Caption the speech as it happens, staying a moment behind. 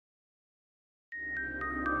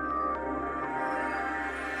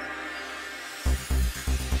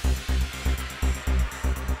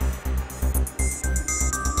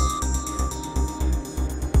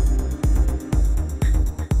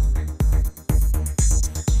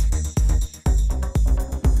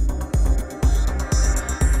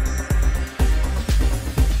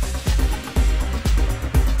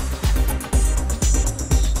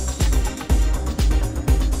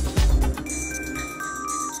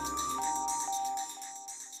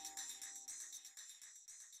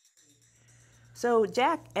So,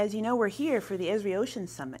 Jack, as you know, we're here for the Esri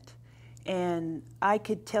Oceans Summit, and I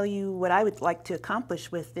could tell you what I would like to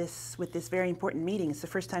accomplish with this very important meeting. It's the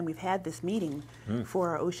first time we've had this meeting for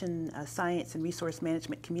our ocean science and resource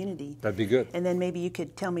management community. That'd be good. And then maybe you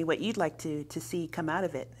could tell me what you'd like to see come out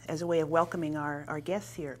of it as a way of welcoming our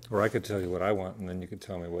guests here. Or I could tell you what I want, and then you could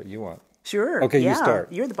tell me what you want. Sure. Okay, yeah, you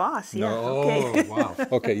start. You're the boss. Yeah. No, Okay. Oh, wow.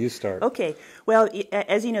 Okay, you start. Okay. Well,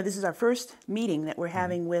 as you know, this is our first meeting that we're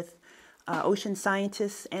having with ocean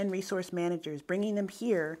scientists and resource managers, bringing them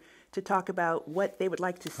here to talk about what they would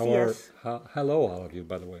like to see us. Hello, all of you,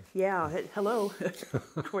 by the way. Yeah, hello.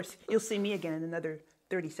 Of course, you'll see me again in another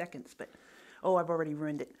 30 seconds, but, I've already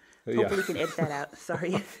ruined it. Hopefully we can edit that out.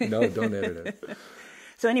 Sorry. No, don't edit it.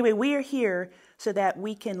 So anyway, we are here so that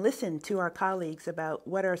we can listen to our colleagues about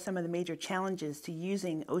what are some of the major challenges to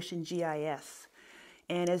using ocean GIS.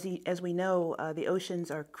 And as we know, the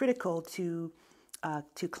oceans are critical to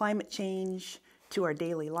climate change, to our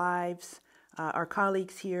daily lives. Our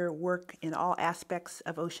colleagues here work in all aspects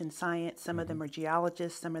of ocean science. Some of them are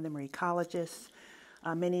geologists, some of them are ecologists.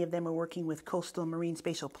 Many of them are working with coastal marine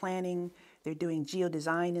spatial planning. They're doing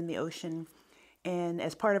geodesign in the ocean. And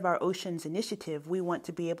as part of our Oceans Initiative, we want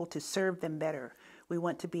to be able to serve them better. We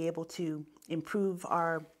want to be able to improve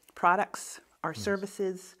our products, our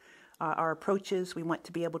services, our approaches. We want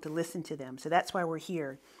to be able to listen to them. So that's why we're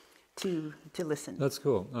here, to listen. That's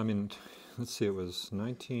cool. I mean, let's see, it was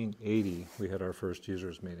 1980 we had our first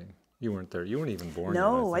users meeting. You weren't there. You weren't even born yet,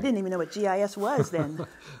 No, I didn't even know what GIS was then.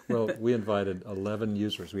 Well, we invited 11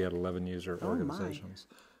 users. We had 11 user organizations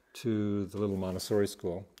to the little Montessori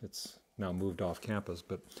school. It's now moved off campus,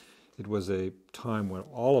 but it was a time when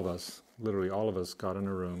all of us, literally all of us, got in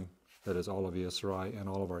a room, that is all of Esri, and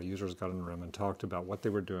all of our users got in a room and talked about what they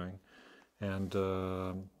were doing. And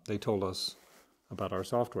they told us about our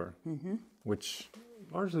software, which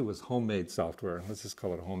largely was homemade software. Let's just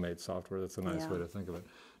call it homemade software. That's a nice way to think of it.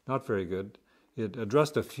 Not very good. It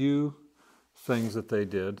addressed a few things that they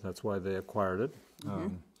did. That's why they acquired it.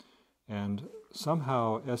 And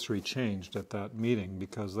somehow Esri changed at that meeting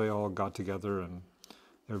because they all got together and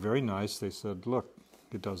they're very nice. They said, look,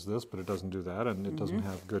 it does this, but it doesn't do that, and it doesn't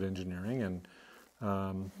have good engineering.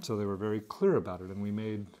 And so they were very clear about it. And we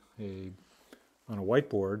made on a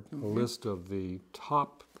whiteboard a list of the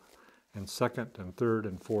top and second and third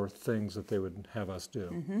and fourth things that they would have us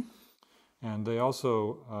do. And they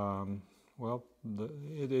also,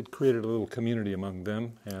 it created a little community among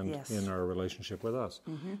them and in our relationship with us.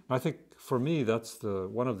 I think for me, that's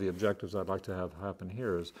one of the objectives I'd like to have happen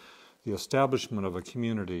here is the establishment of a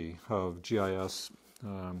community of GIS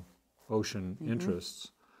ocean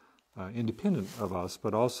interests, independent of us,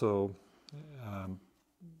 but also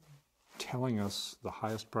telling us the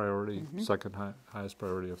highest priority, second highest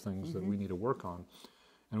priority of things that we need to work on.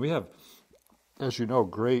 And we have, as you know,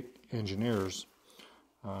 great engineers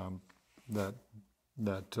that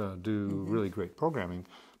do really great programming,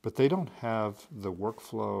 but they don't have the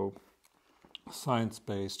workflow,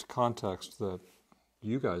 science-based context that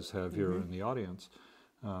you guys have here in the audience.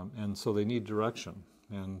 And so they need direction,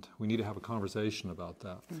 and we need to have a conversation about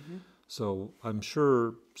that. So I'm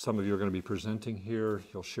sure some of you are going to be presenting here.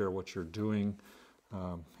 You'll share what you're doing,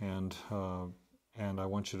 and I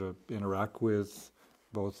want you to interact with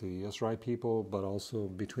both the Esri people, but also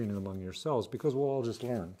between and among yourselves, because we'll all just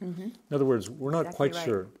learn. In other words, we're not quite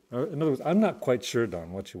sure. In other words, I'm not quite sure,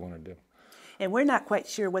 Don, what you want to do. And we're not quite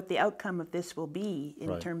sure what the outcome of this will be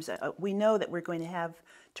in terms of, we know that we're going to have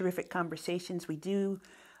terrific conversations. We do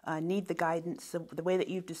need the guidance. The way that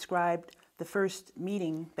you've described the first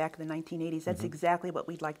meeting back in the 1980s, that's exactly what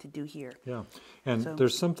we'd like to do here. Yeah, and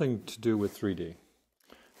there's something to do with 3D.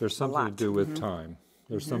 There's something to do with time.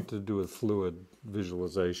 There's something to do with fluid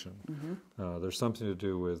visualization. There's something to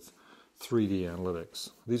do with 3D analytics.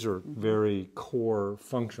 These are very core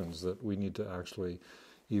functions that we need to actually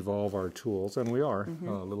evolve our tools, and we are,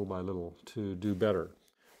 little by little, to do better.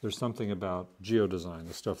 There's something about geodesign,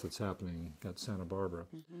 the stuff that's happening at Santa Barbara,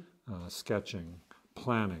 sketching,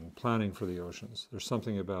 planning for the oceans. There's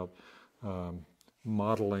something about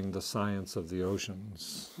modeling the science of the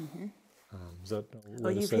oceans. Is that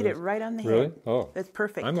you've hit it right on the head. Really? Oh, that's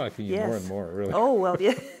perfect. I'm liking you more and more, really. Oh, well,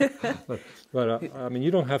 yeah. but I mean,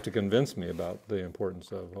 you don't have to convince me about the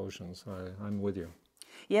importance of oceans. I'm with you.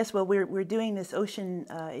 Yes, well, we're doing this ocean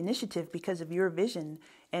initiative because of your vision,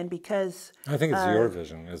 and because I think it's your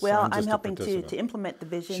vision. I'm helping to implement the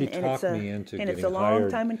vision. She talked me into getting hired. And it's a long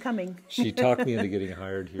time in coming. She talked me into getting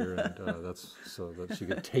hired here, and that's so that she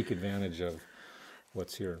could take advantage of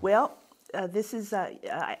what's here. Well, this is.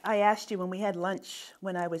 I asked you when we had lunch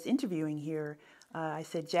when I was interviewing here. I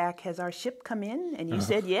said, Jack, has our ship come in? And you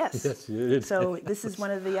said yes. Yes, you did. So this is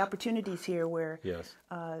one of the opportunities here where Yes.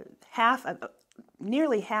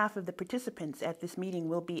 nearly half of the participants at this meeting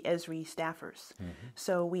will be Esri staffers.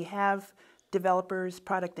 So we have developers,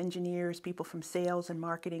 product engineers, people from sales and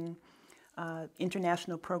marketing,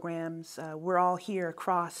 international programs. We're all here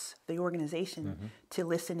across the organization to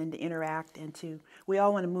listen and to interact, and we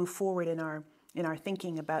all want to move forward in our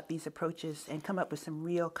thinking about these approaches and come up with some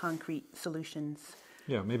real concrete solutions.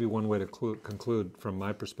 Yeah, maybe one way to conclude from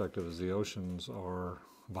my perspective is the oceans are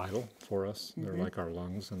vital for us. They're like our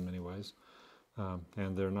lungs in many ways,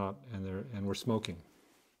 and they're not, and we're smoking.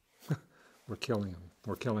 We're killing them.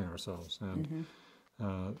 We're killing ourselves, and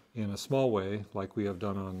in a small way, like we have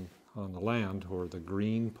done on the land, or the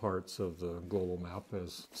green parts of the global map,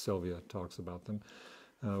 as Sylvia talks about them.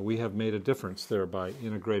 We have made a difference there by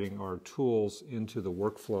integrating our tools into the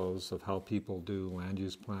workflows of how people do land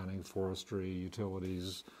use planning, forestry,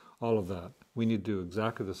 utilities, all of that. We need to do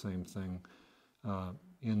exactly the same thing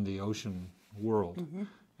in the ocean world.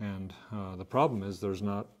 And the problem is there's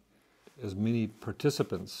not as many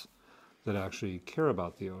participants that actually care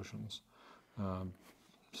about the oceans.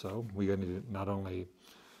 So we need to not only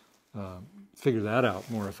figure that out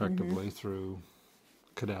more effectively through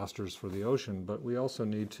cadasters for the ocean, but we also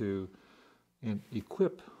need to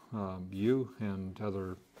equip you and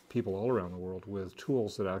other people all around the world with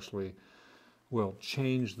tools that actually will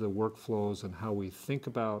change the workflows and how we think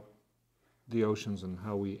about the oceans and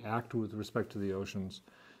how we act with respect to the oceans.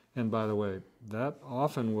 And by the way, that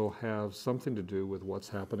often will have something to do with what's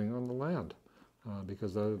happening on the land,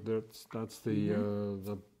 because that's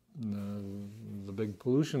the big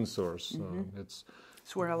pollution source. It's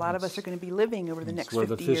where a lot of us are going to be living over the next 50 years.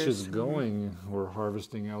 Where the fish is going. We're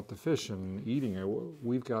harvesting out the fish and eating it.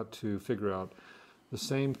 We've got to figure out the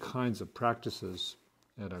same kinds of practices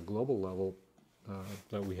at a global level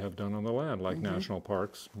that we have done on the land, like national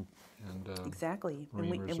parks and exactly.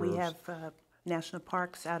 marine And reserves. we have national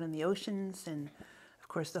parks out in the oceans, and of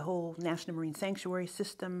course the whole National Marine Sanctuary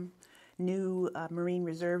System. New marine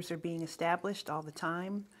reserves are being established all the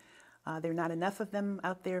time. There are not enough of them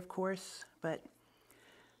out there, of course, but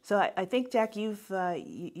so I think, Jack,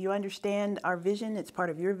 you understand our vision. It's part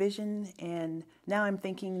of your vision, and now I'm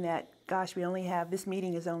thinking that, gosh, this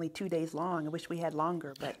meeting is only 2 days long. I wish we had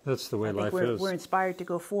longer, but that's the way I think life is. We're inspired to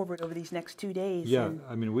go forward over these next 2 days. Yeah,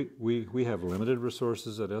 I mean, we have limited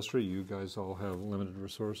resources at Esri. You guys all have limited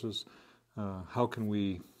resources. How can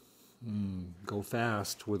we go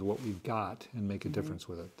fast with what we've got and make a difference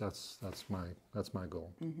with it? That's my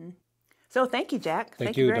goal. So thank you, Jack.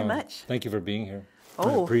 Thank you very Dawn. much. Thank you for being here.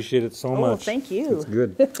 Oh, I appreciate it so much. Thank you. It's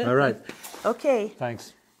good. All right. Okay.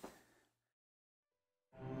 Thanks.